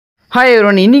Hi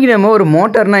everyone, இன்றைக்கி நம்ம ஒரு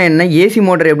மோட்டர்னா என்ன, ஏசி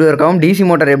மோட்டர் எப்படி ஒர்க் ஆகும், டிசி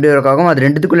மோட்டர் எப்படி ஒர்க் ஆகும், அது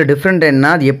ரெண்டுத்துக்குள்ள டிஃப்ரெண்ட்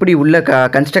என்ன, அது எப்படி உள்ள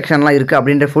கன்ஸ்ட்ரக்ஷன்லாம் இருக்குது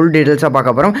அப்படின்ற ஃபுல் டீட்டெயில்ஸாக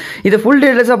பார்க்க போகிறோம். இது ஃபுல்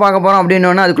டீட்டெயில்ஸாக பார்க்க போகிறோம்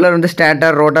அப்படின்னோன்னா அதுக்குள்ளே வந்து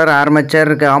ஸ்டாட்டர், ரோட்டர்,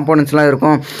 ஆர்மேச்சர், காம்போனன்ட்ஸ்லாம்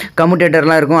இருக்கும்,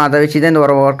 கம்யூட்டேட்டர்லாம் இருக்கும். அதை வச்சு தான் இந்த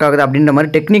ஒர்க் ஆகுது அப்படின்ற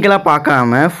மாதிரி டெக்னிக்கலாக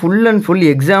பார்க்காம ஃபுல் அண்ட் ஃபுல்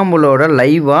எக்ஸாம்பிளோட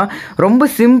லைவாக ரொம்ப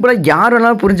சிம்பிளாக யார்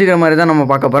வேணாலும் புரிஞ்சுக்கிற மாதிரி தான் நம்ம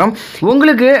பார்க்க போகிறோம்.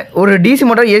 உங்களுக்கு ஒரு டிசி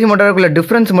மோட்டர் ஏசி மோட்டருக்குள்ள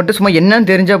டிஃப்ரென்ஸ் மட்டும் சும்மா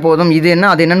என்னன்னு தெரிஞ்சால் போதும், இது என்ன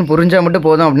அது என்னன்னு புரிஞ்சால் மட்டும்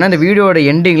போதும் அப்படின்னா இந்த வீடியோட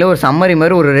எண்டிங்கில் ஒரு சம்மரி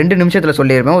மாதிரி ஒரு 2 நிமிஷத்தில்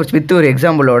சொல்லியிருப்பேன், ஒரு வித் ஒரு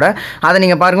எக்ஸாம்பிளோட. அதை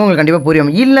நீங்கள் பாருங்கள், உங்களுக்கு கண்டிப்பாக புரியும்.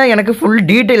 இல்லை எனக்கு ஃபுல்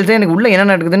டீட்டெயில்ஸே எனக்கு உள்ள என்ன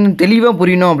நடக்குதுன்னு தெளிவாக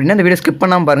புரியணும் அப்படின்னா இந்த வீடியோ ஸ்கிப்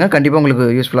பண்ணாமல் பாருங்கள், கண்டிப்பாக உங்களுக்கு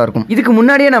யூஸ்ஃபுல்லாக இருக்கும். இதுக்கு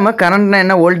முன்னாடியே நம்ம கரண்ட்னா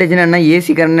என்ன, வோல்டேஜ்னா என்ன,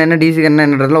 ஏசி கரண்ட் என்ன, டிசி கரண்ட்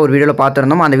என்னன்றதுல ஒரு வீடியோவில்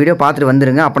பார்த்துருந்தோம். அந்த வீடியோ பார்த்துட்டு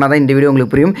வந்துருங்க, அப்படின்னா தான் இந்த வீடியோ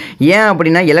உங்களுக்கு புரியும். ஏன்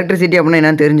அப்படின்னா எலக்ட்ரிசிட்டி அப்படின்னா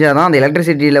என்னன்னு தெரிஞ்சால் தான் அந்த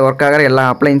எலக்ட்ரிசிட்டியில் ஒர்க் ஆகிற எல்லா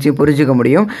அப்ளைன்ஸையும் புரிஞ்சிக்க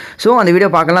முடியும். ஸோ அந்த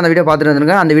வீடியோ பார்க்கலாம், அந்த வீடியோ பார்த்துட்டு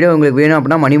வந்துருங்க. அந்த வீடியோ உங்களுக்கு வேணும்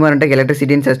அப்படின்னா Manimaran-tech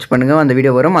எலக்ட்ரிசிட்டின்னு சர்ச் பண்ணுங்கள், அந்த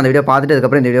வீடியோ வரும். அந்த வீடியோ பார்த்துட்டு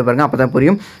அதுக்கப்புறம் இந்த வீடியோ பாருங்கள், அப்போ தான்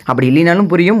புரியும். அப்படி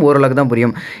இல்லைனாலும் புரியும், ஓரளவுக்கு தான்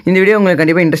புரியும். இந்த வீடியோ உங்களுக்கு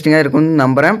கண்டிப்பாக இன்ட்ரெஸ்டிங்காக இருக்கும்னு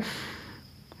நம்புகிறேன்.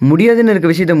 முடியாதுன்னு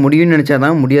இருக்க விஷயத்தை முடியும்னு நினச்சா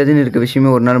தான் முடியாதுன்னு இருக்க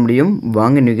விஷயமே ஒரு நாள் முடியும்.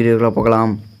 வாங்க இந்த வீடியோக்குள்ள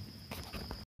போகலாம்.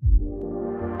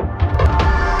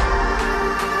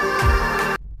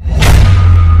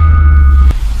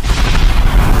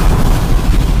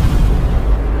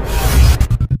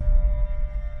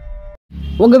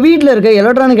 உங்கள் வீட்டில் இருக்க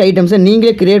எலக்ட்ரானிக் ஐட்டம்ஸை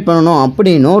நீங்களே கிரியேட் பண்ணணும்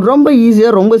அப்படின்னும் ரொம்ப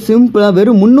ஈஸியாக ரொம்ப சிம்பிளாக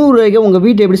வெறும் 300 ரூபாய்க்கு உங்கள்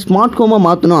வீட்டை எப்படி ஸ்மார்ட் ஹோமாக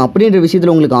மாற்றணும் அப்படின்ற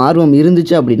விஷயத்தில் உங்களுக்கு ஆர்வம்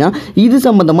இருந்துச்சு அப்படின்னா இது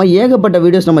சம்மந்தமாக ஏகப்பட்ட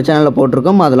வீடியோஸ் நம்ம சேனலில்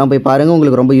போட்டிருக்கோம், அதெல்லாம் போய் பாருங்கள்,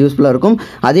 உங்களுக்கு ரொம்ப யூஸ்ஃபுல்லாக இருக்கும்.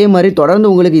 அதே மாதிரி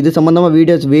தொடர்ந்து உங்களுக்கு இது சம்மந்தமாக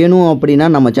வீடியோஸ் வேணும் அப்படின்னா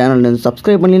நம்ம சேனலில்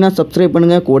சப்ஸ்கிரைப் பண்ணினா சப்ஸ்கிரைப்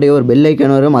பண்ணுங்கள், கூட ஒரு பெல்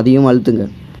ஐக்கான் வரும், அதையும் அழுத்துங்க.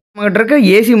 நம்மகிட்ட இருக்க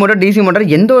ஏசி மோட்டர் டிசி மோட்டர்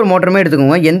எந்த ஒரு மோட்டருமே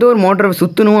எடுத்துக்கோங்க, எந்த ஒரு மோட்டரை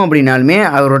சுற்றணும் அப்படின்னாலுமே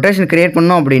அது ரொட்டேஷன் கிரியேட்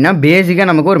பண்ணணும் அப்படின்னா பேசிக்காக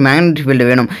நமக்கு ஒரு மேக்னெட்டிக் ஃபீல்டு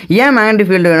வேணும். ஏன் மேக்னெட்டிக்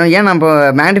ஃபீல்டு வேணும், ஏன் நம்ம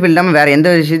மேக்னெட்டிக் ஃபீல்டு இல்லாமல் வேறு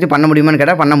எந்த விஷயத்தையும் பண்ண முடியுமான்னு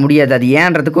கேட்டால் பண்ண முடியாது. அது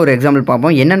ஏன்றதுக்கு ஒரு எக்ஸாம்பிள்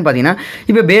பார்ப்போம். என்னென்னு பார்த்தீங்கன்னா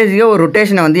இப்போ பேசிக்காக ஒரு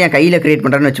ரொட்டேஷனை வந்து என் கையில் கிரியேட்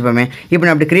பண்ணுறேன்னு வச்சுப்போமே. இப்போ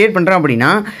நான் அப்படி கிரியேட் பண்ணுறேன்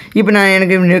அப்படின்னா இப்போ நான்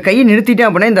எனக்கு கையை நிறுத்திட்டேன்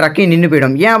அப்படின்னா இந்த ரக்கையை நின்று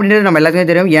போயிடும். ஏன் அப்படின்றது நம்ம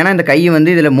எல்லாத்துக்குமே தெரியும், ஏன்னா இந்த கை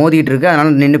வந்து இதில் மோதிட்டு இருக்குது,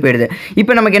 அதனால் நின்று போயிடுது.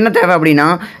 இப்போ நமக்கு என்ன தேவை அப்படின்னா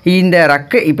இந்த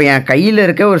ரக்கை, இப்போ என் கையில்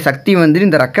இருக்க ஒரு சக்தி வந்து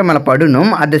இந்த ரக்கை மேலே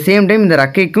படணும், அட் த சேம் டைம் இந்த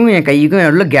ரக்கைக்கும் என் கைக்கும்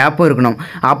உள்ள கேப்பும் இருக்கணும்.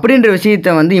 அப்படின்ற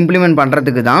விஷயத்தை வந்து இம்ப்ளிமெண்ட்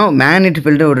பண்ணுறதுக்கு தான் மேக்னெட்டிக்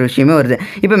ஃபீல்டு ஒரு விஷயமே வருது.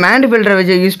 இப்போ மேக்னெட்டிக் ஃபீல்டரை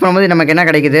வச்சு யூஸ் பண்ணும்போது நமக்கு என்ன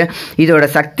கிடைக்குது, இதோட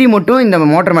சக்தி மட்டும் இந்த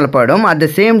மோட்டர் மேலே படும், அட் த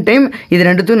சேம் டைம் இது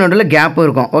ரெண்டுத்துக்கும் நடுவில் கேப்பும்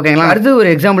இருக்கும். ஓகேங்களா, அடுத்து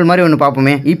ஒரு எக்ஸாம்பிள் மாதிரி ஒன்று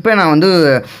பார்ப்போமே. இப்போ நான் வந்து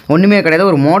ஒன்றுமே கிடையாது,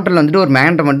 ஒரு மோட்டரில் வந்துட்டு ஒரு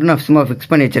மேக்னெட்டை மட்டும் நான் சும்மா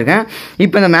ஃபிக்ஸ் பண்ணி வச்சுருக்கேன்.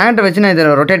 இப்போ இந்த மேக்னெட்டை வச்சு நான் இதை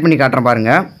ரொட்டேட் பண்ணி காட்டுறேன்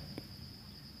பாருங்கள்.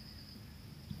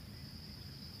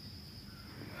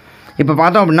 இப்போ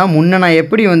பார்த்தோம் அப்படின்னா முன்னே நான்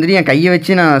எப்படி வந்துட்டு என் கையை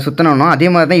வச்சு நான் சுற்றணும் அதே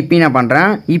மாதிரி தான் இப்போயும் நான் பண்ணுறேன்.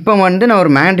 இப்போ வந்து நான்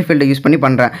ஒரு மேக்னெட்டிக் ஃபீல்டை யூஸ் பண்ணி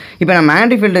பண்ணுறேன். இப்போ நான்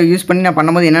மேக்னெட்டிக் ஃபீல்டை யூஸ் பண்ணி நான்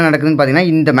பண்ணும்போது என்ன நடக்குதுன்னு பார்த்தீங்கன்னா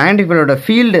இந்த மேக்னெட்டிக் ஃபீல்டோட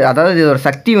ஃபீல்டு, அதாவது இதோட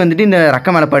சக்தி வந்துட்டு இந்த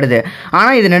ரக்க மேலே படுது.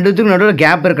 ஆனால் இது ரெண்டுத்துக்கும் நடுவில்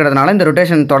கேப் இருக்கிறதுனால இந்த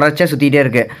ரொட்டேஷன் தொடர்ச்சியாக சுற்றிட்டே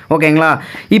இருக்குது. ஓகேங்களா,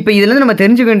 இப்போ இதுலேருந்து நம்ம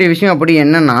தெரிஞ்சுக்க வேண்டிய விஷயம் அப்படி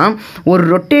என்னென்னா ஒரு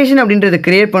ரொட்டேஷன் அப்படின்றது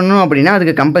கிரியேட் பண்ணணும் அப்படின்னா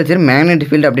அதுக்கு கம்பல்சரி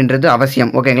மேக்னெட்டிக் ஃபீல்டு அப்படின்றது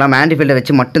அவசியம். ஓகேங்களா, மேக்னெட்டிக் ஃபீல்டை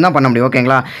வச்சு மட்டும்தான் பண்ண முடியும்.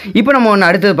 ஓகேங்களா, இப்போ நம்ம ஒன்று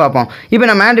அடுத்தது பார்ப்போம். இப்போ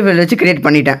நான் மேக்னெட்டிக் ஃபீல்டு வச்சு கிரியேட்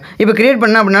பண்ணிட்டேன். இப்போ கிரியேட்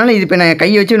பண்ண அப்படினால இது இப்போ நான்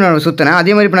கையை வச்சு நான் சுற்றினேன்,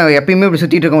 அதே மாதிரி இப்போ நான் எப்பயுமே இப்படி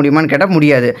சுற்றிட்டு இருக்க முடியுமான்னு கேட்டால்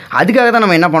முடியாது. அதுக்காக தான்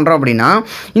நம்ம என்ன பண்ணுறோம் அப்படின்னா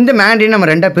இந்த மேக்னெட்டை நம்ம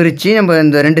ரெண்டாக பிரித்து நம்ம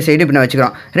இந்த 2 சைடு இப்போ நான்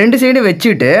வச்சுக்கிறோம். 2 சைடு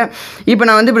வச்சுட்டு இப்போ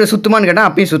நான் வந்து இப்படி சுற்றுமான்னு கேட்டால்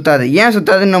அப்பயும் சுற்றாது. ஏன்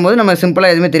சுற்றாதுன்னும் போது நம்ம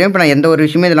சிம்பிளாக எதுவுமே தெரியும். இப்போ நான் எந்த ஒரு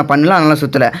விஷயமே இதில் பண்ணலாம், அதனால்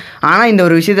சுற்றலை. ஆனால் இந்த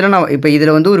ஒரு விஷயத்தில் நான் இப்போ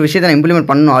இதில் வந்து ஒரு விஷயத்தை நான் இம்ப்ளிமெண்ட்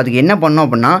பண்ணணும். அதுக்கு என்ன பண்ணணும்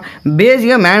அப்படின்னா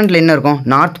பேசிக்காக மேக்னெட்டில் என்ன இருக்கும்,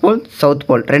 நார்த் போல் சவுத்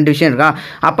போல் 2 விஷயம் இருக்கா.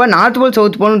 அப்போ நார்த் போல்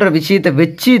சவுத் போல்ன்ற விஷயத்தை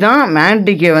வச்சு தான்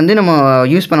மேக்னெட்டிக்கை வந்து நம்ம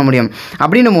யூஸ் பண்ண முடியும்.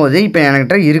 அப்படின்னும் போது இப்போ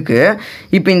எனக்கு இருக்குது.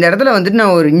 இப்போ இந்த இடத்துல வந்துட்டு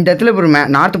நான் ஒரு இந்த இடத்துல ஒரு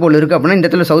நார்த் போல் இருக்குது அப்படின்னா இந்த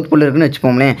இடத்துல சவுத் போல் இருக்குன்னு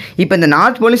வச்சுப்போங்களேன். இப்போ இந்த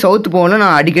நார்த் போல் சவுத் போலும்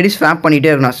நான் அடிக்கடி ஸ்வாப் பண்ணிகிட்டே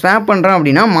இருக்கணும். ஸ்வாப் பண்ணுறேன்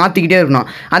அப்படின்னா மாற்றிக்கிட்டே இருக்கணும்.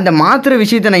 அந்த மாற்றுற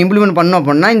விஷயத்தை நான் இம்ப்ளிமெண்ட் பண்ணணும்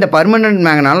அப்படின்னா இந்த பர்மனெண்ட்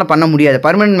மேக்னெட்டால் பண்ண முடியாது.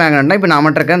 பர்மனெண்ட் மேக்னெட்னா இப்போ நான்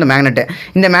இருக்க அந்த மேக்னெட்,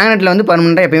 இந்த மேக்னெட்டில் வந்து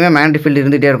பர்மனெண்ட்டாக எப்பயுமே மேக்னெட்டிக் ஃபீல்டு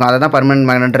இருந்துகிட்டே இருக்கும். அதை தான் பர்மனெண்ட்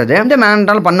மேக்னெட்ன்றது. இந்த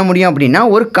மேக்னெட்டால் பண்ண முடியும் அப்படின்னா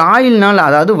ஒரு காயில்னால்,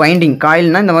 அதாவது வைண்டிங்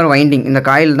காயில்னால் இந்த மாதிரி வைண்டிங், இந்த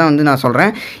காயில் தான் வந்து நான்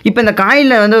சொல்கிறேன். இப்போ இந்த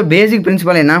காயிலில் வந்து ஒரு பேசிக்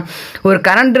பிரின்சிபல் என்ன, ஒரு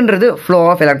கரண்ட்டுன்றது ஃப்ளோ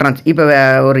ஆஃப் எலக்ட்ரான்ஸ். இப்போ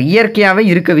ஒரு இயற்கையாகவே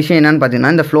இருக்க விஷயம் என்னன்னு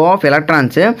பார்த்தீங்கன்னா இந்த ஃப்ளோ ஆஃப்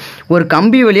எலக்ட்ரான்ஸு ஒரு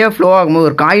கம்பி வழியாக ஃப்ளோ ஆகும்போது,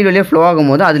 ஒரு காயில் வழியாக ஃப்ளோ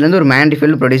ஆகும்போது அதுலேருந்து ஒரு மேக்னெட்டிக்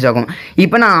ஃபீல்டு ப்ரொடியூஸ் ஆகும்.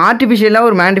 இப்போ நான் ஆர்டிஃபிஷியலாக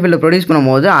ஒரு மேக்னெட்டிக் ஃபீல்டு ப்ரொடியூஸ்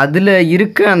பண்ணும்போது அதில்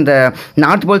இருக்க அந்த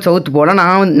நார்த் போல் சவுத் போல்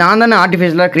நான் தானே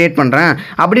ஆர்டிஃபிஷியலாக கிரியேட் பண்ணுறேன்.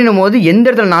 அப்படின்னும் போது எந்த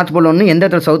இடத்துல நார்த் போல் வரணும், எந்த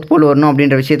இடத்துல சவுத் போல் வரணும்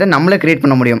அப்படின்ற விஷயத்தை நம்மளே கிரியேட்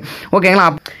பண்ண முடியும். ஓகேங்களா,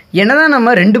 என்னதான் நம்ம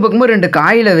 2 பக்கமும் 2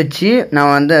 காயிலை வச்சு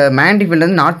நான் வந்து மேக்னெட்டிக் ஃபீல்டு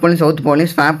வந்து நார்த் போலையும் சவுத்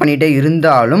போலையும் ஸ்வாப் பண்ணிகிட்டே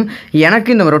இருந்தாலும்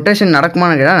எனக்கு இந்த ரொட்டேஷன்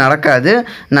நடக்குமான்னு கேட்டால் நடக்காது.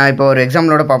 நான் இப்போ ஒரு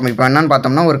எக்ஸாம்பிளோட பார்ப்போம். இப்போ என்னன்னு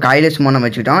பார்த்தோம்னா ஒரு காயிலே சும்மா நம்ம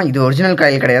வச்சுக்கிட்டோம். இது ஒரிஜினல்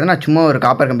காயில் கிடையாது, நான் சும்மா ஒரு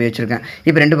காப்பர் கம்பி வச்சுருக்கேன்.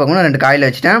 இப்போ 2 பக்கமும் 2 காயில்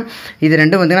வச்சுட்டேன். இது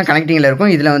 2 வந்து நான் கனெக்டிங்கில்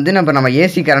இருக்கும். இதில் வந்து நம்ம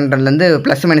ஏசி கரண்ட்லேருந்து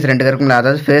ப்ளஸ் மைனஸ் 2 இருக்கும்ல,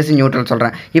 அதாவது ஃபேஸ் நியூட்ரல்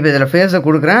சொல்கிறேன். இப்போ இதில் ஃபேஸை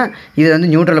கொடுக்குறேன், இது வந்து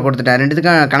நியூட்ரலில் கொடுத்துட்டேன்.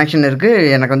 2த்துக்கும் கனெக்ஷன் இருக்குது.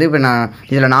 எனக்கு வந்து இப்போ நான்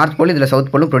இதில் நார்த் போல் இதில்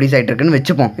சவுத் போலும் ப்ரொடியூஸ் ஆகிட்டு இருக்குன்னு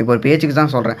வச்சுப்போம். இப்போ ஒரு பேச்சுக்கு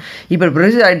தான் சொல்கிறேன். இப்போ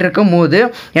ப்ரொடியூஸ் ஆகிட்டு இருக்கும் போது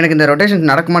எனக்கு இந்த ரொட்டேஷன்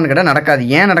நடக்குமான்னு கேட்டால் நடக்காது.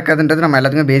 ஏன் நடக்காதுன்றது நம்ம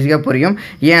எல்லாத்துக்கும் பேசிக்காக புரியும்.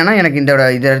 ஏன்னா எனக்கு இந்த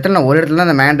இடத்துல நான் ஒரு இடத்துல தான்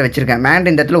அந்த மேண்ட் வச்சிருக்கேன். மேண்ட்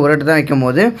இந்த இடத்துல ஒரு இடத்துல தான் வைக்கும்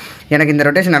போது எனக்கு இந்த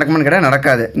ரொட்டேஷன் நடக்குமான்னு கேட்டால்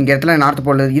நடக்காது. இங்கே இடத்துல நார்த்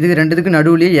போல் இது 2த்துக்கு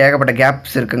நடுவுலேயே ஏகப்பட்ட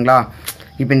கேப்ஸ் இருக்குங்களா.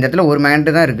 இப்போ இந்த இடத்துல ஒரு மேண்ட்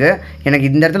தான் இருக்குது. எனக்கு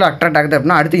இந்த இடத்துல அட்ராக்ட் ஆகுது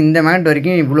அப்படின்னா அடுத்து இந்த மேண்ட்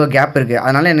வரைக்கும் இவ்வளோ கேப் இருக்குது.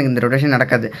 அதனால் எனக்கு இந்த ரொட்டேஷன்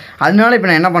நடக்காது. அதனால இப்போ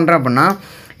நான் என்ன பண்ணுறேன் அப்படின்னா,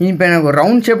 இப்போ எனக்கு ஒரு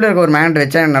ரவுண்ட் ஷேப்பில் இருக்க ஒரு மேண்ட்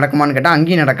வச்சா எனக்கு நடக்குமான்னு கேட்டால்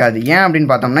அங்கேயும் நடக்காது. ஏன் அப்படின்னு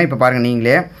பார்த்தோம்னா, இப்போ பாருங்கள்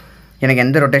நீங்களே, எனக்கு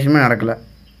எந்த ரொட்டேஷனுமே நடக்கலை.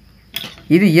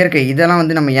 இது இயற்கை. இதெல்லாம்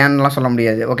வந்து நம்ம ஏன்னுலாம் சொல்ல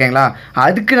முடியாது. ஓகேங்களா.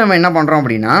 அதுக்கு நம்ம என்ன பண்ணுறோம்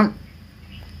அப்படின்னா,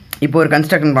 இப்போ ஒரு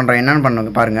கன்ஸ்ட்ரக்ஷன் பண்ணுறோம். என்னென்னு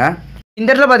பண்ணுங்க பாருங்கள். இந்த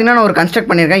இடத்துல பார்த்தீங்கன்னா நான் ஒரு கன்ஸ்ட்ரக்ட்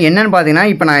பண்ணியிருக்கேன். என்னென்னு பார்த்தீங்கன்னா,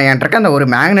 இப்போ நான் என்கிட்ட அந்த ஒரு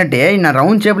மேக்னெட்டே நான்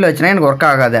ரவுண்ட் ஷேப்பில் வச்சுனா எனக்கு ஒர்க்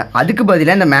ஆகாது. அதுக்கு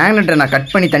பதிலாக இந்த மேக்னெட்டை நான் கட்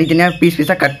பண்ணி தனித்தனியாக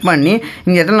பீஸாக கட் பண்ணி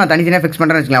இந்த இடத்துல நான் தனித்தனியாக ஃபிக்ஸ்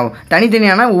பண்ணுறேன்னு வச்சுக்கலாம்.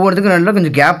 தனித்தனியான ஒவ்வொருத்துக்கும் ரெண்டில்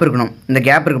கொஞ்சம் கேப் இருக்கணும். இந்த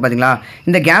கேப் இருக்குது பார்த்தீங்களா,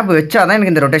 இந்த கேப் வச்சா தான்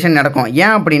எனக்கு இந்த ரொட்டேஷன் நடக்கும்.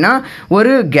 ஏன் அப்படின்னா,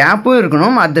 ஒரு கேப்பும்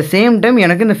இருக்கணும், அட் த சேம் டைம்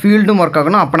எனக்கு இந்த ஃபீல்டும் ஒர்க்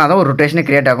ஆகணும். அப்போனா தான் ஒரு ரொட்டேஷனை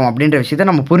கிரியேட் ஆகும் அப்படின்ற விஷயத்தை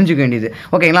நம்ம புரிஞ்சுக்க வேண்டியது.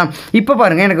 ஓகேங்களா. இப்போ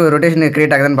பாருங்கள் எனக்கு ஒரு ரொட்டேஷன்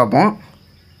கிரியேட் ஆகுதுன்னு பார்ப்போம்.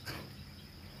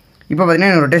 இப்போ பார்த்தீங்கன்னா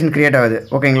எனக்கு ரொட்டேஷன் கிரியேட் ஆகுது.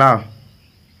 ஓகேங்களா.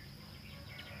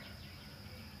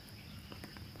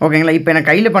 ஓகேங்களா. இப்போ எனக்கு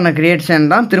கையில் பண்ண கிரியேஷன்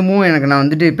தான் திரும்பவும் எனக்கு நான்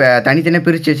வந்துட்டு இப்போ தனித்தனியாக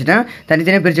பிரித்து வச்சுட்டேன்.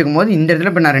 தனித்தனியாக பிரிச்சுக்கும் போது இந்த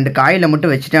இடத்துல இப்போ நான் 2 காயில்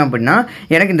மட்டும் வச்சுட்டேன் அப்படின்னா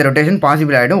எனக்கு இந்த ரொட்டேஷன்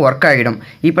பாசிபிள் ஆகிடும், ஒர்க் ஆகிடும்.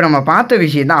 இப்போ நம்ம பார்த்த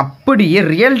விஷயம் தான் அப்படியே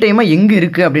ரியல் டைமாக எங்கே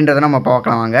இருக்குது அப்படின்றத நம்ம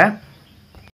பார்க்கலாம் வாங்க.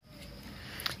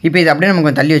 இப்போ இது அப்படியே நம்ம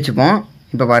கொஞ்சம் தள்ளி வச்சுப்போம்.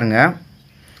 இப்போ பாருங்கள்,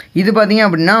 இது பார்த்திங்க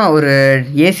அப்படின்னா ஒரு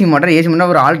ஏசி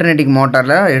மோட்டார் ஒரு ஆல்டர்னேட்டிவ்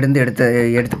மோட்டாரில்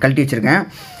எடுத்து கழட்டி வச்சுருக்கேன்.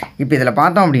 இப்போ இதில்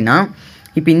பார்த்தோம் அப்படின்னா,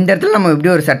 இப்போ இந்த இடத்துல நம்ம இப்படி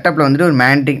ஒரு செட்டப்பில் வந்துட்டு ஒரு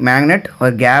மேக்னெட்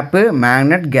ஒரு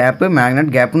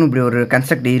கேப்புன்னு இப்படி ஒரு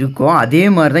கன்ஸ்ட்ரக்ட் இருக்கும். அதே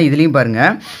மாதிரி தான் இதுலேயும்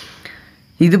பாருங்கள்.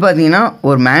 இது பார்த்தீங்கன்னா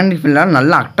ஒரு மேக்னெட் ஃபீல்டால்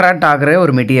நல்லா அட்ராக்ட் ஆகிற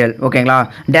ஒரு மெட்டீரியல். ஓகேங்களா.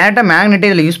 டேரெக்டாக மேக்னெட்டே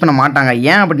இதில் யூஸ் பண்ண மாட்டாங்க.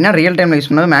 ஏன் அப்படின்னா ரியல் டைமில் யூஸ்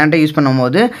பண்ணும்போது மேக்னெட்டை யூஸ்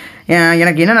பண்ணும்போது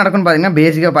எனக்கு என்ன நடக்கும்னு பார்த்தீங்கன்னா,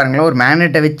 பேசிக்காக பாருங்களேன், ஒரு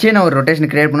மேக்னெட்டை வச்சு நான் ஒரு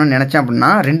ரொட்டேஷன் கிரியேட் பண்ணணும்னு நினச்சேன்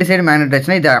அப்படின்னா 2 சைடு மேக்னெட்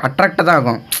வச்சுன்னா இது அட்ராக்டாக தான்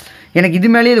ஆகும். எனக்கு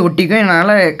இது மேலேயே இது ஒட்டிக்கும்,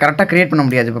 என்னால் கரெக்டாக க்ரியேட் பண்ண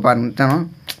முடியாது. இப்போ பாருங்க,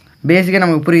 பேசிக்காக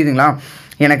நமக்கு புரியுதுங்களா.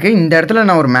 எனக்கு இந்த இடத்துல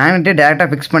நான் ஒரு மேக்னெட்டே டேரெக்டாக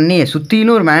ஃபிக்ஸ் பண்ணி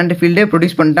சுற்றிலும் ஒரு மேக்னெட் ஃபீல்டே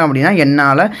ப்ரொடியூஸ் பண்ணிட்டேன் அப்படின்னா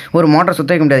என்னால் ஒரு மோட்டர்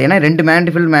சுற்ற வைக்க முடியாது. ஏன்னா 2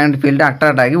 மேக்னெட் ஃபீல்டு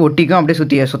அட்ராக்ட் ஆகி ஒட்டிக்கும், அப்படியே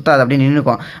சுற்றாது, அப்படி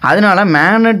நின்றுக்கும். அதனால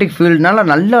மேக்னெட்டிக் ஃபீல்டுனால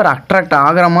நல்ல ஒரு அட்ராக்ட்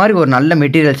ஆகிற மாதிரி ஒரு நல்ல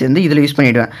மெட்டீரியல்ஸ் வந்து இதில் யூஸ்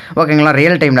பண்ணிவிடுவேன். ஓகேங்களா.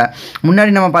 ரியல் டைமில்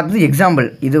முன்னாடி நம்ம பார்த்தது எக்ஸாம்பிள்,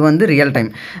 இது வந்து ரியல்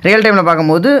டைமில்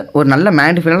பார்க்கும்போது ஒரு நல்ல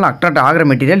மேக்னெட்டிக் ஃபீல்டில் அட்ராக்ட் ஆகிற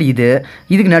மெட்டீரியல்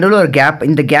இதுக்கு நடுவில் ஒரு கேப்.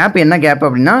 இந்த கேப் என்ன கேப்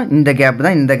அப்படின்னா, இந்த கேப்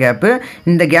தான்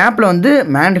இந்த கேப்பில் வந்து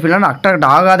மேக்னெட்டிக் ஃபீல்டில் அட்ராக்ட்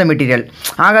ஆகாத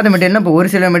மெட்டீரியல்னால் இப்போ ஒரு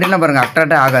சில மெட்டீரியல்லாம் பாருங்கள்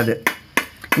அட்ராக்டே ஆகாது.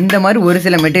 இந்த மாதிரி ஒரு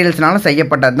சில மெட்டீரியல்ஸ்னால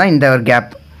செய்யப்பட்டது தான் இந்த ஒரு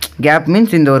கேப்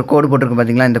மீன்ஸ் இந்த ஒரு கோடு போட்டிருக்கு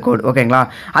பார்த்தீங்களா, இந்த கோடு. ஓகேங்களா.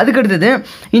 அதுக்கடுத்தது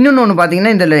இன்னொன்று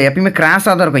பார்த்தீங்கன்னா, இதில் எப்பயுமே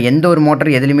கிராஸாக தான் இருக்கும். எந்த ஒரு மோட்டர்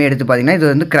எதுலையுமே எடுத்து பார்த்தீங்கன்னா இது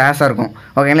வந்து கிராஸாக இருக்கும்.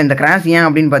 ஓகேங்களா. இந்த கிராஸ் ஏன்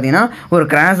அப்படின்னு பார்த்தீங்கன்னா, ஒரு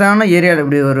கிராஸான ஏரியாவில்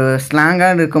இப்படி ஒரு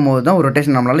ஸ்லாங்காக இருக்கும் போது தான் ஒரு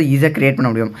ரொட்டேஷன் நம்மளால் ஈஸியாக கிரியேட் பண்ண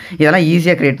முடியும். இதெல்லாம்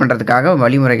ஈஸியாக கிரியேட் பண்ணுறதுக்காக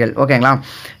வழிமுறைகள். ஓகேங்களா.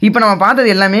 இப்போ நம்ம பார்த்தது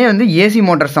எல்லாமே வந்து ஏசி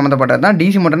மோட்டர் சம்மந்தப்பட்டது தான்.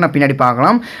 டிசி மோட்டர் நான் பின்னாடி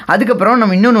பார்க்கலாம். அதுக்கப்புறம்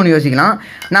நம்ம இன்னொன்று யோசிக்கலாம்.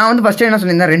 நான் வந்து ஃபஸ்ட்டு என்ன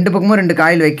சொல்லியிருந்தேன், 2 பக்கமும் 2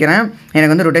 காயில் வைக்கிறேன்,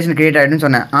 எனக்கு வந்து ரொட்டேஷன் கிரியேட் ஆகிடுன்னு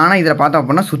சொன்னேன். ஆனால் இதில் பார்த்தோம்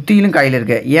அப்படின்னா சுற்றிலும் காயில்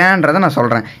இருக்குது. ஏன்றதை நான்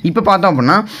சொல்கிறேன். இப்போ பார்த்தோம்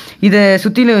அப்படின்னா இதை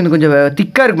சுற்றிலும் கொஞ்சம்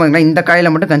திக்காக இருக்கு பாருங்களா, இந்த காயிலை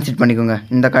மட்டும் கன்சிடர் பண்ணிக்கோங்க.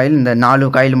 இந்த 4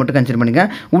 காயில் மட்டும் கன்சிடர் பண்ணிக்கோங்க.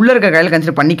 உள்ளே இருக்க காயில்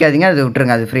கன்சிடர் பண்ணிக்காதீங்க, அது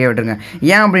விட்டுருங்க, அது ஃப்ரீயாக விட்டுருங்க.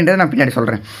 ஏன் அப்படின்றத நான் பின்னாடி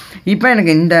சொல்கிறேன். இப்போ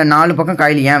எனக்கு இந்த 4 பக்கம்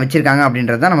காயில் ஏன் வச்சுருக்காங்க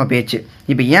அப்படின்றது தான் நம்ம பேச்சு.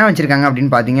 இப்போ ஏன் வச்சுருக்காங்க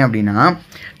அப்படின்னு பார்த்தீங்க அப்படின்னா,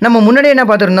 நம்ம முன்னாடி என்ன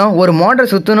பார்த்துருந்தோம், ஒரு மோட்டர்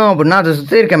சுற்றணும் அப்படின்னா அதை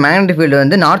சுற்றி இருக்க மேக்னெட்டிக் ஃபீல்டு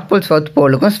வந்து நார்த் போல் சவுத்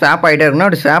போலுக்கும் ஸ்வாப் ஆகிட்டே இருக்கணும்.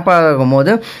 அப்படி ஸ்வாப் ஆகும்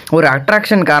போது ஒரு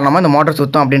அட்ராக்ஷன் காரணமாக இந்த மோட்டர்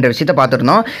சுற்றும் அப்படின்ற விஷயத்தை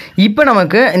பார்த்துருந்தோம். இப்போ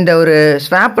நமக்கு இந்த ஒரு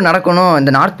ஸ்வாப் நடக்கணும்,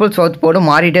 இந்த நார்த் போல் சவுத் போலும்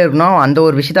மாறிட்டே இருக்கணும், அந்த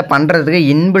ஒரு விஷயத்தை பண்ணுறதுக்கு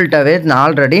இன்பில்ட்டாகவே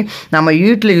ஆல்ரெடி நம்ம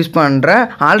வீட்டில் யூஸ் பண்ணுற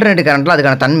ஆல்டர்னேட்டிவ் கரண்ட்டில்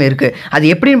அதுக்கான தன்மை இருக்குது.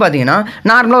 அது எப்படின்னு பார்த்தீங்கன்னா,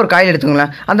 நார்மலாக ஒரு காயில்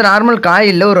எடுத்துக்கோங்களேன். அந்த நார்மல்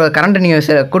காயிலில் ஒரு கரண்ட்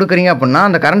நீங்கள் கொடுக்குறீங்க அப்படின்னா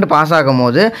அந்த கரண்ட் பாஸ் ஆகும்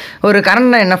போது ஒரு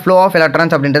கரண்ட்னா என்ன, ஃப்ளோ ஆஃப்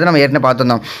எலக்ட்ரான்ஸ் அப்படின்றத நம்ம ஏற்கனவே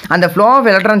பார்த்துருந்தோம். அந்த ஃப்ளோ ஆஃப்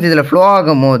எலக்ட்ரான்ஸ் இதில் ஃப்ளோ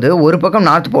ஆகும்போது ஒரு பக்கம்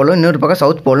நார்த் போலும் இன்னொரு பக்கம்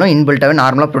சவுத் போலும் இன்பில்ட்டாகவே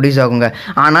நார்மலாக ப்ரொடியூஸ் ஆகுங்க.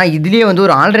 ஆனால் இதுலேயே வந்து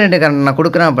ஒரு ஆல்டர்னேட்டிவ் கரண்ட் நான்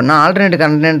கொடுக்குறேன் அப்படின்னா, ஆல்டர்னேட்டிவ்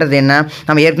கரண்ட்ன்றது என்ன,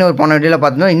 நம்ம ஏற்கனவே ஒரு போன வீடியோவில்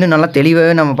பார்த்துருந்தோம், இன்னும் நல்லா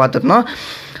தெளிவாகவே நம்ம பார்த்துருந்தோம்.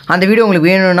 அந்த வீடியோ உங்களுக்கு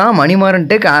வேணும்னா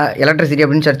Manimaran-tech எலக்ட்ரிசிட்டி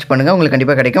அப்படின்னு சர்ச் பண்ணுங்கள், உங்களுக்கு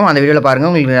கண்டிப்பாக கிடைக்கும். அந்த வீடியோவில் பாருங்கள்,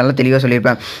 உங்களுக்கு நல்லா தெளிவாக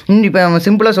சொல்லியிருப்பேன். இப்போ நம்ம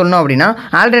சிம்பிளாக சொல்லணும் அப்படின்னா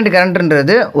ஆல்டர்னேட்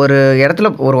கரண்ட்ன்றது ஒரு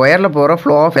இடத்துல ஒரு ஒயரில் போகிற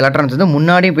ஃப்ளோ ஆஃப் எலக்ட்ரான்ஸ் வந்து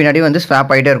முன்னாடியும் பின்னாடியும் வந்து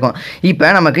ஸ்வாப் ஆகிட்டே இருக்கும்.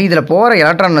 இப்போ நமக்கு இதில் போகிற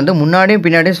எலக்ட்ரான் வந்து முன்னாடியும்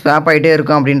பின்னாடியும் ஸ்வாப் ஆகிட்டே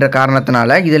இருக்கும் அப்படின்ற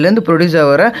காரணத்தினால இதுலேருந்து ப்ரொடியூஸ்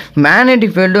ஆகிற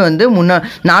மேக்னெட்டிக் ஃபீல்டு வந்து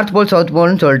நார்த் போல் சவுத்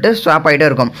போல்னு சொல்லிட்டு ஸ்வாப் ஆகிட்டே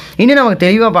இருக்கும். இன்னும் நமக்கு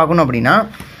தெளிவாக பார்க்கணும் அப்படின்னா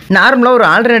நார்மலாக ஒரு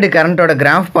ஆல்டர்னேட்டிவ் கரண்ட்டோட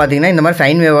கிராஃப் பார்த்தீங்கன்னா இந்த மாதிரி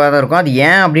சைன் வேவாக தான் இருக்கும். அது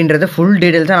ஏன் அப்படின்றது ஃபுல்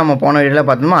டீட்டெயில்ஸாக நம்ம போன வீடியோவில்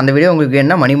பார்த்தோமோ அந்த வீடியோ உங்களுக்கு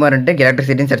என்ன Manimaran-tech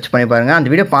எலக்ட்ரிசிட்டின்னு சர்ச் பண்ணி பாருங்கள். அந்த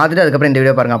வீடியோ பார்த்துட்டு அதுக்கப்புறம் இந்த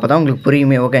வீடியோ பாருங்கள், அப்போ தான் உங்களுக்கு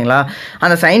புரியுமே. ஓகேங்களா?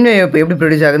 அந்த சைன் வேவ் இப்போ எப்படி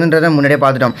ப்ரொடியூஸ் ஆகுதுன்றதை முன்னாடியே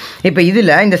பார்த்துட்டோம். இப்போ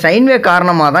இதில் இந்த சைன் வேவ்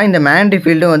காரணமாக தான் இந்த மேக்னெட்டிக்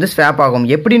ஃபீல்டு வந்து ஸ்வாப் ஆகும்.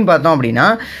 எப்படின்னு பார்த்தோம் அப்படின்னா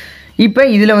இப்போ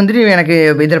இதில் வந்துட்டு எனக்கு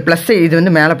இதில் ப்ளஸ், இது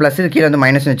வந்து மேலே ப்ளஸ், இது கீழே வந்து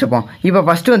மைனஸ்னு வச்சுப்போம். இப்போ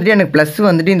ஃபஸ்ட்டு வந்துட்டு எனக்கு ப்ளஸ்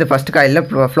வந்துட்டு இந்த ஃபஸ்ட் காயிலில்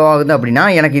ஃப்ளோ ஆகுது அப்படின்னா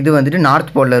எனக்கு இது வந்துட்டு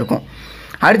நார்த் போலில் இருக்கும்.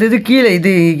 அடுத்தது கீழே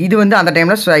இது வந்து அந்த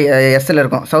டைமில் எஸ்ஸில்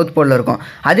இருக்கும், சவுத் போலில் இருக்கும்.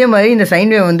 அதே மாதிரி இந்த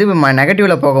சைன் வேவ் வந்து இப்போ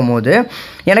நெகட்டிவில் போகும்போது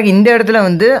எனக்கு இந்த இடத்துல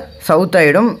வந்து சவுத்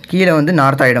ஆகிடும், கீழே வந்து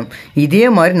நார்த் ஆகிடும். இதே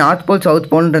மாதிரி நார்த் போல் சவுத்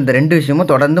போல்ன்ற இந்த ரெண்டு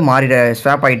விஷயமும் தொடர்ந்து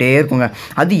ஸ்வாப் ஆகிட்டே இருக்குங்க.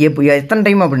 அது எத்தனை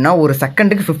டைம் அப்படின்னா ஒரு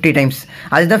செகண்டுக்கு 50 டைம்ஸ்.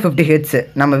 அதுதான் 50 ஹெர்ட்ஸ்.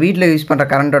 நம்ம வீட்டில் யூஸ் பண்ணுற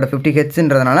கரண்ட்டோட 50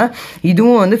 ஹெர்ட்ஸ்ன்றதுனால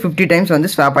இதுவும் வந்து 50 டைம்ஸ்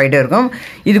வந்து ஸ்வாப் ஆகிட்டே இருக்கும்.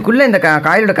 இதுக்குள்ளே இந்த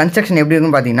காயிலோட கன்ஸ்ட்ரக்ஷன் எப்படி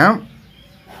இருக்குன்னு பார்த்தீங்கன்னா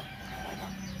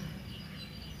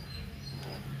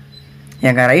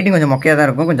எங்கள் ரைட்டிங் கொஞ்சம் மொக்கையாக தான்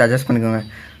இருக்கும், கொஞ்சம் அட்ஜஸ்ட் பண்ணிக்கோங்க.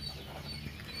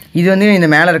 இது வந்து இந்த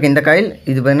மேலே இருக்க இந்த காயில்,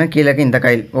 இது பார்த்தீங்கன்னா கீழே இருக்க இந்த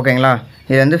காயில். ஓகேங்களா?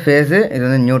 இது வந்து ஃபேஸு, இது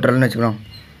வந்து நியூட்ரல்னு வச்சுக்கிறோம்.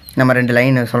 நம்ம 2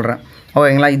 லைன் சொல்கிறேன்.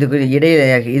 ஓகேங்களா?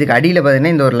 இதுக்கு அடியில்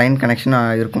பார்த்தீங்கன்னா இந்த ஒரு லைன்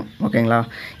கனெக்ஷனாக இருக்கும். ஓகேங்களா?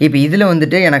 இப்போ இதில்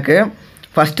வந்துட்டு எனக்கு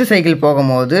ஃபஸ்ட்டு சைக்கிள்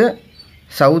போகும்போது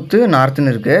சவுத்து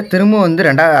நார்த்துன்னு இருக்குது. திரும்ப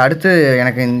வந்து அடுத்து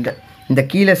எனக்கு இந்த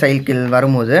கீழே சைக்கிள்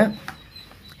வரும்போது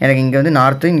எனக்கு இங்கே வந்து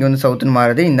நார்த்து, இங்கே வந்து சவுத்துன்னு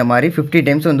மாறுது. இந்த மாதிரி 50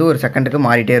 டைம்ஸ் வந்து ஒரு செகண்டுக்கு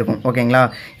மாறிட்டே இருக்கும். ஓகேங்களா?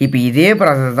 இப்போ இதே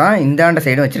ப்ராசஸ் தான் இந்தாண்ட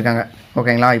சைடும் வச்சுருக்காங்க.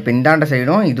 ஓகேங்களா? இப்போ இந்தாண்ட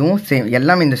சைடும் இதுவும் சேம்,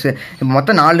 எல்லாமே இந்த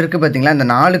மொத்தம் 4 இருக்குது பார்த்தீங்களா? இந்த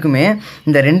 4க்குமே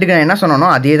இந்த 2க்கு நான் என்ன சொன்னோனோ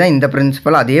அதே தான், இந்த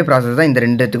பிரின்சிபல் அதே ப்ராசஸ் தான் இந்த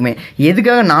 2த்துக்குமே.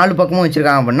 எதுக்காக 4 பக்கமும்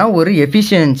வச்சுருக்காங்க அப்படின்னா ஒரு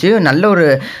எஃபிஷியன்சி, நல்ல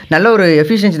ஒரு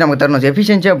எஃபிஷியன்சி நமக்கு தரணும்.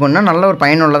 எஃபிஷியன்சி அப்படின்னா நல்ல ஒரு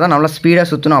பயனுள்ளதாக நல்லா ஸ்பீடாக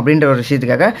சுற்றணும் அப்படின்ற ஒரு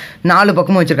விஷயத்துக்காக 4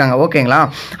 பக்கமும் வச்சுருக்காங்க. ஓகேங்களா?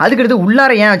 அதுக்கடுத்து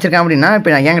உள்ளார ஏன் வச்சுருக்காங்க அப்படின்னா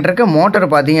இப்போ என்கிட்ட இருக்க மோட்டர்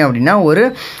பார்த்தீங்க அப்படின்னா ஒரு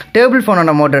டேபிள்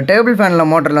ஃபேனோட மோட்டர். டேபிள் ஃபேனில்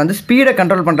மோட்டரில் வந்து ஸ்பீடை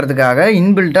கண்ட்ரோல் பண்ணுறதுக்காக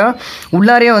இன்பில்ட்டாக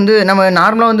உள்ளாரே வந்து நம்ம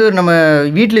நார்மலாக வந்து நம்ம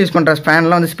வீட்டில் யூஸ் பண்ணுற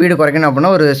ஃபேன்லாம் வந்து ஸ்பீடு குறைக்கணும் அப்படின்னா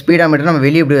ஒரு ஸ்பீடா மீட்டர் நம்ம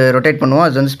வெளியே இப்படி ரொட்டேட் பண்ணுவோம்,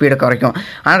 அது வந்து ஸ்பீடை குறைக்கும்.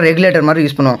 ஆனால் ரெகுலேட்டர் மாதிரி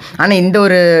யூஸ் பண்ணுவோம். ஆனால் இந்த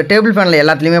ஒரு டேபிள் ஃபேனில்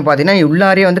எல்லாத்துலேயுமே பார்த்தீங்கன்னா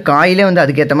உள்ளாரே வந்து காயிலே வந்து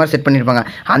அதுக்கேற்ற மாதிரி செட் பண்ணியிருப்பாங்க.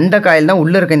 அந்த காயில் தான்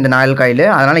உள்ளே இருக்க இந்த 4 காயில்.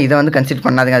 அதனால் இதை வந்து கன்சிடர்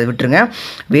பண்ணாதுங்க, அது விட்டுருங்க.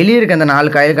 வெளியே இருக்க அந்த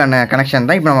 4 காயிலுக்கான கனெக்ஷன்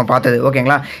தான் இப்போ நம்ம பார்த்தது.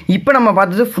 ஓகேங்களா? இப்போ நம்ம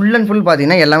பார்த்தது ஃபுல் அண்ட் ஃபுல்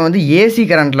பார்த்தீங்கன்னா எல்லாமே வந்து ஏசி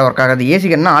கரண்ட்டில் ஒர்க் ஆகுது. ஏசி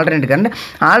கரண்ட்னா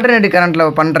ஆல்டர்னேட்டிவ் கரண்ட்டில்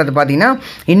பண்ணுறது பார்த்தீங்கன்னா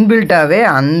இன்பில்ட்டாகவே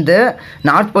அந்த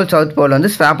நார்த் போல் சவுத் போல்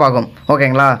வந்து ஸ்வாப் ஆகும்.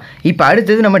 ஓகேங்களா? இப்போ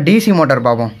அடுத்தது நம்ம டிசி மோட்டார்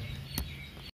பார்ப்போம்.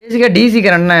 பேசிக்காக டிசி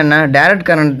கரண்ட்னா என்ன? டைரக்ட்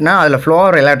கரண்ட்னா அதில் ஃப்ளோ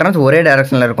ஆகிற எலக்ட்ரான்ஸ் ஒரே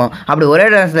டைரக்ஷனில் இருக்கும். அப்படி ஒரே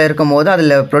டைரக்ஷனில் இருக்கும் போது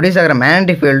அதில் ப்ரொடியூஸ் ஆகிற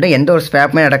மேக்னெட்டிக் ஃபீல்டு எந்த ஒரு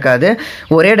ஸ்வாப்புமே நடக்காது.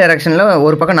 ஒரே டைரக்ஷனில்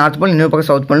ஒரு பக்கம் நார்த் போல், இன்னொரு பக்கம்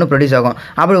சவுத் போல்னு ப்ரொடியூஸ் ஆகும்.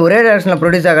 அப்படி ஒரே டைரக்ஷனில்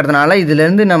ப்ரொடியூஸ் ஆகிறதுனால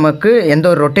இதுலேருந்து நமக்கு எந்த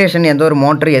ஒரு ரொட்டேஷன், எந்த ஒரு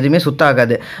மோட்டர் எதுவுமே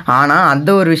சுத்தாகாது. ஆனால் அந்த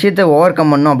ஒரு விஷயத்தை ஓவர்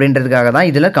கம் பண்ணணும் அப்படின்றதுக்காக தான்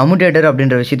இதில் கம்யூட்டேட்டர்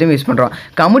அப்படின்ற விஷயத்தையும் யூஸ் பண்ணுறோம்.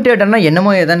 கம்யூட்டேட்டர்னால்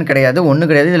என்னமோ எதான்னு கிடையாது,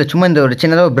 ஒன்றும் கிடையாது. இதில் சும்மா இந்த ஒரு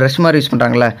சின்னதாக ஒரு ப்ரஷ் மாதிரி யூஸ்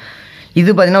பண்ணுறாங்களே, இது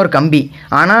பார்த்திங்கன்னா ஒரு கம்பி.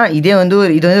 ஆனால் இது வந்து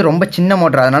ரொம்ப சின்ன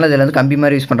மோட்டர், அதனால் இதில் வந்து கம்பி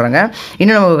மாதிரி யூஸ் பண்ணுறாங்க.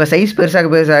 இன்னும் நமக்கு சைஸ்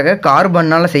பெருசாக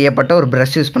கார்பன்னால் செய்யப்பட்ட ஒரு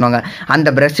ப்ரஷ் யூஸ் பண்ணுவாங்க.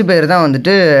 அந்த ப்ரஷ் பேர் தான்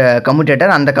வந்துட்டு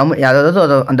கம்யூட்டேட்டர். அதாவது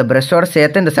அந்த ப்ரஷ்ஷோட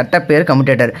சேர்த்து இந்த செட்டப் பேர்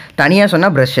கம்யூட்டேட்டர். தனியாக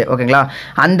சொன்னால் ப்ரஷ்ஷு. ஓகேங்களா?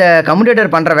 அந்த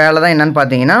கம்யூட்டேட்டர் பண்ணுற வேலை தான் என்னென்னு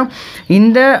பார்த்தீங்கன்னா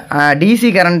இந்த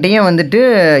டிசி கரண்ட்டையும் வந்துட்டு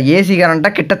ஏசி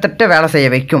கரண்ட்டாக கிட்டத்தட்ட வேலை செய்ய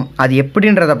வைக்கும். அது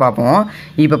எப்படின்றத பார்ப்போம்.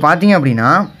 இப்போ பார்த்தீங்க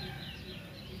அப்படின்னா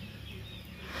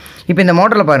இப்போ இந்த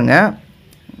மோட்டரில் பாருங்கள்,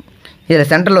 இதில்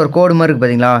சென்டரில் ஒரு கோடு மாதிரி இருக்குது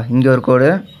பார்த்தீங்களா? இங்கே ஒரு கோடு,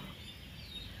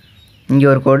 இங்கே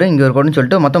ஒரு கோடு, இங்கே ஒரு கோடுன்னு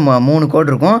சொல்லிட்டு மொத்தம் 3 கோடு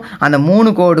இருக்கும். அந்த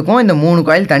 3 கோடுக்கும் இந்த 3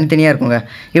 காயில் தனித்தனியாக இருக்குங்க.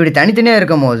 இப்படி தனித்தனியாக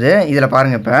இருக்கும் போது இதில்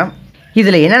பாருங்கள், இப்போ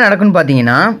இதில் என்ன நடக்குன்னு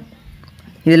பார்த்தீங்கன்னா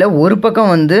இதில் ஒரு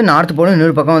பக்கம் வந்து நார்த் போலும்,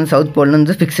 இன்னொரு பக்கம் வந்து சவுத் போலும்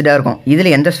வந்து ஃபிக்ஸ்டாக இருக்கும்.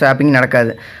 இதில் எந்த ஸ்வாப்பிங்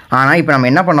நடக்காது. ஆனால் இப்போ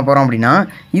நம்ம என்ன பண்ண போகிறோம் அப்படின்னா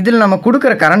இதில் நம்ம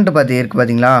கொடுக்குற கரண்ட்டு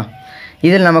பார்த்தீங்களா?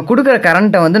 இதில் நம்ம கொடுக்குற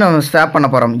கரண்ட்டை வந்து நம்ம ஸ்வாப் பண்ண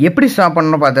போகிறோம். எப்படி ஸ்வாப்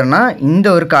பண்ணணும் பார்த்தோம்னா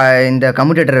இந்த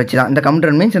கம்யூட்டேட்டர் வச்சு தான். இந்த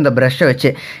கம்யூட்டர் மீன்ஸ் இந்த ப்ரஷ்ஷை வச்சு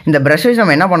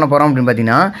நம்ம என்ன பண்ண போகிறோம் அப்படின்னு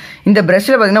பார்த்தீங்கன்னா இந்த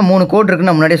ப்ரஷ்ஷில் பார்த்தீங்கன்னா 3 கோடு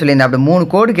இருக்குன்னு நான் முன்னாடியே சொல்லியிருந்தேன். அப்படி 3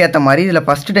 கோடுக்கு ஏற்ற மாதிரி இதில்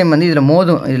ஃபஸ்ட்டு டைம் வந்து இதில்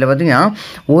மோதும். இதில் பார்த்தீங்கன்னா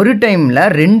ஒரு டைமில்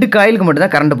 2 காயிலுக்கு மட்டும்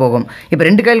தான் கரண்ட் போகும். இப்போ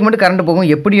 2 காயிலுக்கு மட்டும் கரண்ட் போகும்.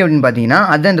 எப்படி அப்படின்னு பார்த்தீங்கன்னா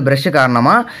அதுதான் இந்த ப்ரஷ்ஷு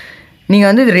காரணமாக நீங்கள்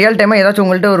வந்து ரியல் டைமாக ஏதாச்சும்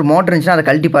உங்கள்கிட்ட ஒரு மோட்டர் இருந்துச்சுன்னா அதை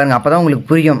கழட்டி பாருங்கள், அப்போ தான் உங்களுக்கு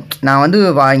புரியும். நான் வந்து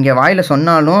இங்கே வாயில்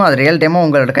சொன்னாலும் அது ரியல் டைமாக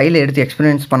உங்களோட கையில் எடுத்து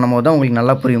எக்ஸ்பீரியன்ஸ் பண்ணும்போது தான் உங்களுக்கு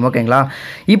நல்லா புரியும். ஓகேங்களா?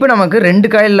 இப்போ நமக்கு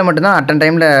 2 காயிலில் மட்டும்தான் அட்டன்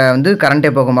டைமில் வந்து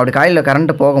கரண்ட்டே போகும். அப்படி காயிலில்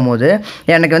கரண்ட்டு போகும்போது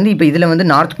எனக்கு வந்து இப்போ இதில்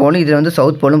வந்து நார்த் போலும் இதில் வந்து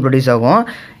சவுத் போலும் ப்ரொடியூஸ் ஆகும்.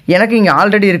 எனக்கு இங்கே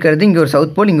ஆல்ரெடி இருக்கிறது இங்கே ஒரு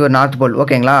சவுத் போல் இங்கே ஒரு நார்த் போல்.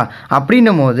 ஓகேங்களா?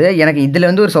 அப்படின்னும் போது எனக்கு இதில்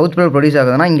வந்து ஒரு சவுத் போல் ப்ரொடியூஸ்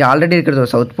ஆகுதுன்னா இங்கே ஆல்ரெடி இருக்கிறது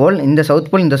ஒரு சவுத் போல், இந்த சவுத்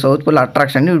போல்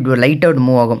அட்ராக்ஷன் இப்படி ஒரு லைட்டாக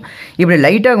மூவ் ஆகும். இப்படி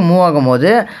லைட்டாக மூவ்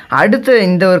ஆகும்போது அடுத்த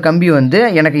இந்த ஒரு கம்பி வந்து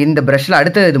எனக்கு இந்த ப்ரஷ்ஷில்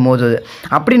அடுத்த இது மோதுது.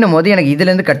 அப்படின்னும் போது எனக்கு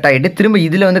இதுலேருந்து கட் ஆகிட்டு திரும்ப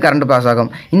இதில் வந்து கரண்ட் பாஸ்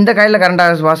ஆகும். இந்த காயில் கரண்ட்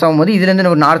பாஸ் ஆகும்போது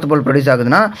இதுலேருந்து ஒரு நார்த் போல் ப்ரொடியூஸ்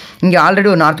ஆகுதுன்னா இங்கே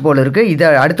ஆல்ரெடி ஒரு நார்த் போல் இருக்குது, இதை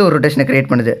அடுத்த ஒரு ரொட்டேஷனை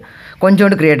க்ரியேட் பண்ணுது,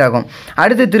 கொஞ்சோண்டு க்ரியேட் ஆகும்.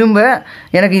 அடுத்து திரும்ப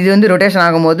எனக்கு இது வந்து ரொட்டேஷன்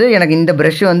ஆகும்போது எனக்கு இந்த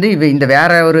ப்ரஷ் வந்து இந்த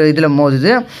வேறு ஒரு இதில்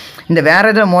மோதுது. இந்த வேறு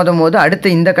இதில் மோதும் போது அடுத்து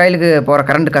இந்த காயிலுக்கு போகிற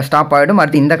கரண்ட்டு ஸ்டாப் ஆகிடும்.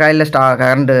 அடுத்து இந்த காயிலில்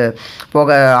கரண்ட்டு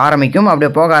போக ஆரம்பிக்கும்.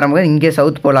 அப்படியே போக ஆரம்பிக்கும். இங்கே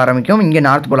சவுத் போல் ஆரம்பிக்கும், இங்கே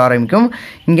நார்த் போல் ஆரம்பிக்கும்.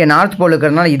 இங்கே நார்த் போல்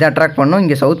இருக்கிறதுனால இதை அட்ராக்ட் பண்ணும்,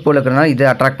 இங்கே சவுத் போல் இருக்கிறதுனால இதை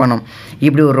அட்ராக்ட் பண்ணும்.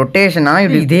 இப்படி ஒரு ரொட்டேஷனாக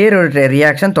இப்படி இதே ஒரு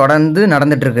ரியாக்ஷன் தொடர்ந்து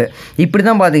நடந்துகிட்ருக்கு. இப்படி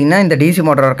தான் பார்த்தீங்கன்னா இந்த டிசி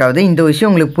மோட்டர் ஒர்க் ஆகுது. இந்த விஷயம்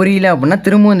உங்களுக்கு புரியல அப்படின்னா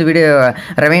திரும்பவும் இந்த வீடியோ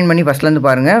ரிவைண்ட் பண்ணி ஃபஸ்ட்லேருந்து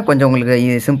பாருங்கள், கொஞ்சம் உங்களுக்கு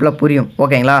இது சிம்பிளாக புரியும்.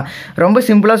 ஓகேங்களா? ரொம்ப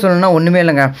சிம்பிளாக சொல்லணும்னா ஒன்றுமே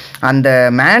இல்லைங்க. அந்த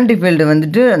மேக்னெட்டிக் ஃபீல்டு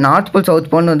வந்துட்டு நார்த் போல்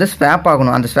சவுத் போல்னு வந்து ஸ்வாப்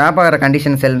ஆகணும். அந்த ஸ்வாப் ஆகிற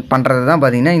கண்டிஷன் பண்ணுறது தான்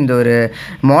பார்த்தீங்கன்னா இந்த ஒரு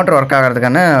மோட்டர் ஒர்க்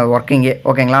ஆகிறதுக்கான ஒர்க்கிங்கே.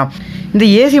 ஓகேங்களா? இந்த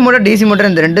ஏசி மோட்டர் டிசி மோட்டர்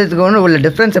இந்த ரெண்டுத்துக்கு உள்ள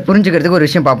டிஃப்ரென்ஸை புரிஞ்சுக்கிறதுக்கு ஒரு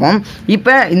விஷயம் பார்ப்போம்.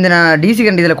 இப்போ இந்த நான் டிசி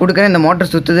கரண்ட் இதில் கொடுக்குறேன், இந்த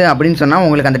மோட்டர் சுற்றுது அப்படின்னு சொன்னால்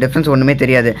உங்களுக்கு அந்த டிஃப்ரென்ஸ் ஒன்றுமே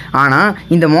தெரியாது. ஆனால்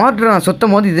இந்த மோட்டர் நான்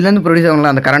சுற்றும் போது இதுலேருந்து ப்ரொடியூஸ்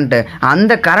ஆகலாம்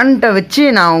அந்த கரண்ட்டை வச்சு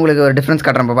நான் உங்களுக்கு ஒரு டிஃப்ரென்ஸ்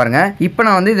காட்டுறேன். பாருங்கள், இப்போ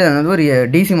நான் வந்து இதை வந்து ஒரு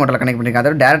டிசி மோட்டரில் கனெக்ட் பண்ணியிருக்கேன்,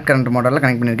 அதாவது டேரக்ட் கரண்ட் மோட்டரில்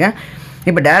கனெக்ட் பண்ணியிருக்கேன்.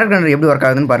 இப்போ டேரக்ட் கரண்ட் எப்படி ஒர்க்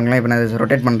ஆகுதுன்னு பாருங்களேன். இப்போ நான் இதை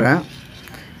ரொட்டேட் பண்ணுறேன்.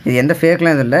 இது எந்த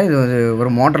ஃபேக்லாம் இது இல்லை, இது ஒரு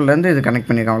மோட்டர்லேருந்து இது கனெக்ட்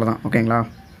பண்ணியிருக்கேன், அவ்வளோதான். ஓகேங்களா?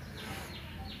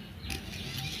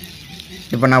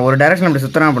 இப்போ நான் ஒரு டைரெக்ஷன் அப்படி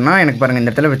சுற்றுறேன் அப்படின்னா எனக்கு பாருங்கள்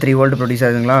இந்த இடத்துல 3 வோல்ட் ப்ரொடியூஸ்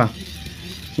ஆகுதுங்களா?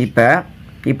 இப்போ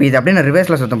இது அப்படியே நான்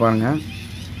ரிவர்ஸில் சுத்தம் பாருங்கள்.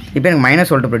 இப்போ எனக்கு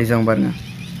 -1 வோல்ட் ப்ரொடியூஸ் ஆகும் பாருங்கள்.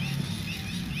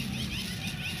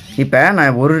 இப்போ நான்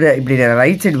இப்படி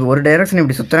ரைட் சைடு ஒரு டைரெக்ஷன்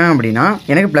இப்படி சுற்றுறேன் அப்படின்னா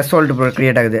எனக்கு +1 வோல்ட்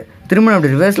க்ரியேட் ஆகுது. திரும்ப நான்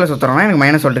இப்படி ரிவர்ஸில் சுற்றுறோன்னா எனக்கு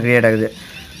 -1 வோல்ட் க்ரியேட் ஆகுது.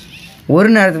 ஒரு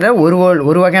நேரத்தில்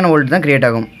ஒரு வகையான வோல்ட் தான் க்ரியேட்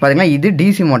ஆகும். பார்த்தீங்கன்னா இது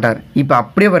டிசி மோட்டார். இப்போ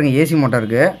அப்படியே பாருங்கள் ஏசி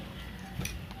மோட்டாருக்கு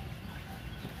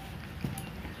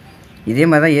இதே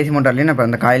மாதிரி தான். ஏசி மோட்டார்லேயும் நான் இப்போ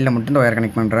அந்த காயிலில் மட்டும் தான் ஒயர்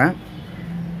கனெக்ட் பண்ணுறேன்.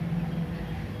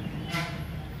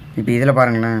 இப்போ இதில்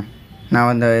பாருங்களேன், நான்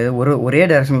வந்து ஒரே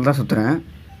டைரெக்ஷனில் தான் சுற்றுறேன்.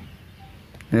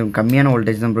 இது கம்மியான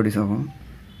வோல்டேஜ் தான் ப்ரொடியூஸ் ஆகும்.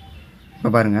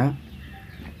 இப்போ பாருங்கள்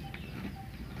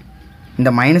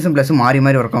இந்த மைனஸும் ப்ளஸும் மாறி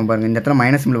மாறி ஒர்க் ஆகும் பாருங்கள். இந்த இடத்துல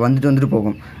மைனஸ் சிம்பிள் வந்துட்டு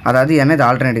போகும். அதாவது ஏன்னா இது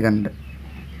ஆல்டர்னேட்டிவ் கரண்ட்.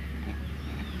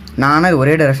 நான் இது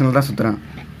ஒரே டைரெக்ஷனில் தான் சுற்றுறேன்.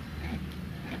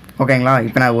 ஓகேங்களா?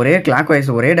 இப்போ நான் ஒரே கிளாக் வைஸ்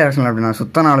ஒரே டைரெக்ஷனில் அப்படி நான்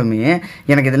சுற்றினாலுமே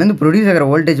எனக்கு இதுலேருந்து ப்ரொடியூஸ் ஆகிற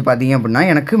வோல்டேஜ் பார்த்தீங்க அப்படின்னா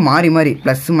எனக்கு மாறி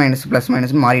ப்ளஸ்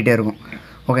மைனஸ் மாறிட்டே இருக்கும்.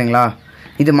 ஓகேங்களா?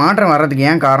 இது மாற்றம் வர்றதுக்கு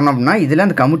ஏன் காரணம் அப்படின்னா இதில்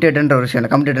அந்த கம்யூட்டேட்டர்ன்ற ஒரு விஷயம்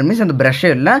இல்லை. கம்யூட்டேட்டர் மீன்ஸ் அந்த ப்ரஷ்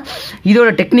இல்லை,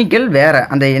 இதோட டெக்னிக்கல் வேறு.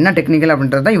 அந்த என்ன டெக்னிக்கல்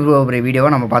அப்படின்றது தான் இவ்வளோ ஒரு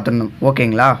வீடியோவை நம்ம பார்த்துருந்தோம்.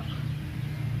 ஓகேங்களா?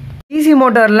 டிசி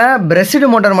மோட்டாரில் பிரஷ்டு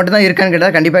மோட்டார் மட்டும் தான் இருக்கான்னு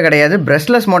கேட்டால் கண்டிப்பாக கிடையாது.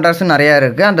 பிரஷ்லெஸ் மோட்டார்ஸ் நிறையா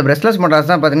இருக்குது. அந்த பிரஷ்லெஸ்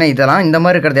மோட்டார்ஸ் தான் பார்த்தீங்கன்னா இதெல்லாம் இந்த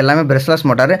மாதிரி இருக்கிறது எல்லாமே பிரஷ்லெஸ்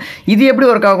மோட்டார். இது எப்படி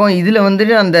ஒர்க் ஆகும்? இதில்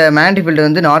வந்துட்டு அந்த மேக்னெட்டிக் ஃபீல்டு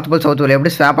வந்து நார்த் போல் சவுத் போல்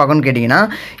எப்படி ஸ்வாப் ஆகும்னு கேட்டிங்கன்னா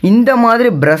இந்த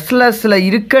மாதிரி பிரஷ்லெஸில்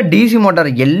இருக்க டிசி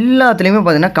மோட்டார் எல்லாத்துலேயுமே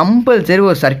பார்த்தீங்கன்னா கம்பல்சரி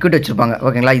ஒரு சர்க்யூட் வச்சுருப்பாங்க.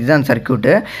 ஓகேங்களா? இதுதான்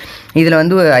சர்க்யூட்டு. இதில்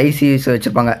வந்து ஐசிஸ்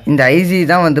வச்சுருப்பாங்க. இந்த ஐசி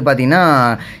தான் வந்து பார்த்திங்கன்னா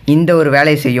இந்த ஒரு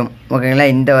வேலையை செய்யும். ஓகேங்களா?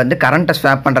 இந்த வந்து கரண்ட்டை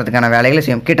ஸ்வாப் பண்ணுறதுக்கான வேலைகளை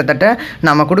செய்யும். கிட்டத்தட்ட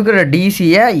நம்ம கொடுக்குற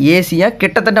டிசியை ஏசியை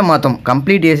கிட்டத்தட்ட மாற்றும்.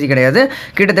 கம்ப்ளீட் ஏசி கிடையாது,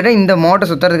 கிட்டத்தட்ட இந்த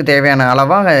மோட்டர் சுற்றுறதுக்கு தேவையான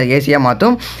அளவாக ஏசியாக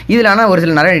மாற்றும். இதில் ஆனால் ஒரு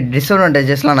சில நிறைய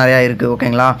டிஸ்அட்வான்டேஜஸ்லாம் நிறையா இருக்குது.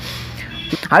 ஓகேங்களா?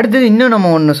 அடுத்தது இன்னும் நம்ம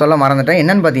ஒன்று சொல்ல மறந்துட்டேன்.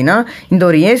 என்னென்னு பார்த்தீங்கன்னா இந்த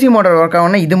ஒரு ஏசி மோட்டர் ஒர்க்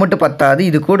ஆகும்னா இது மட்டும் பத்தாது,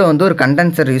 இது கூட வந்து ஒரு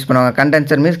கண்டென்சர் யூஸ் பண்ணுவாங்க.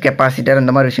 கண்டென்சர் மீன்ஸ் கெப்பாசிட்டர்,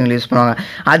 இந்த மாதிரி விஷயங்கள் யூஸ் பண்ணுவாங்க.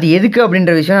 அது எதுக்கு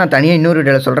அப்படின்ற விஷயம் நான் தனியாக இன்னொரு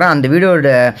வீடியோவில் சொல்கிறேன். அந்த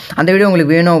வீடியோ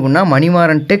உங்களுக்கு வேணும் அப்படின்னா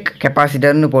Manimaran-tech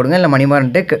கெப்பாசிட்டர்னு போடுங்க, இல்லை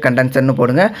Manimaran-tech கண்டென்சர்னு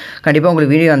போடுங்க. கண்டிப்பாக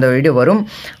உங்களுக்கு அந்த வீடியோ வரும்.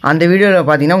 அந்த வீடியோவில்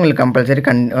பார்த்தீங்கன்னா உங்களுக்கு கம்பல்சரி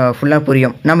ஃபுல்லாக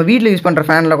புரியும். நம்ம வீட்டில் யூஸ் பண்ணுற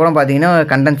ஃபேனில் கூட பார்த்தீங்கன்னா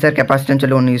கண்டென்சர் கெப்பாசிட்டர்னு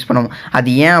சொல்லி ஒன்று யூஸ் பண்ணுவோம். அது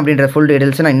ஏன் அப்படின்ற ஃபுல்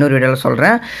டீடைல்ஸ் நான் இன்னொரு வீடியோவில்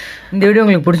சொல்கிறேன். இந்த வீடியோ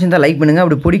உங்களுக்கு பிடிச்சிருந்தா லைக் பண்ணுங்கள்.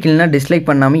 அப்படி பிடிக்கலனா டிஸ்லைக்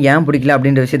பண்ணாமல் ஏன் பிடிக்கல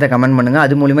அப்படின்ற விஷயத்தை கமெண்ட் பண்ணுங்கள்.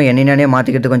 அது மூலிமா என்னென்னே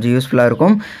மாற்றிக்கிறது கொஞ்சம் யூஸ்ஃபுல்லாக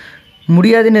இருக்கும்.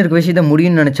 முடியாதுன்னு இருக்க விஷயத்தை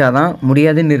முடியும்னு நினச்சாதான்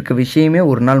முடியாதுன்னு இருக்க விஷயமே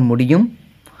ஒரு நாள் முடியும்.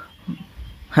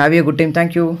 Have a good time.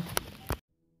 Thank you.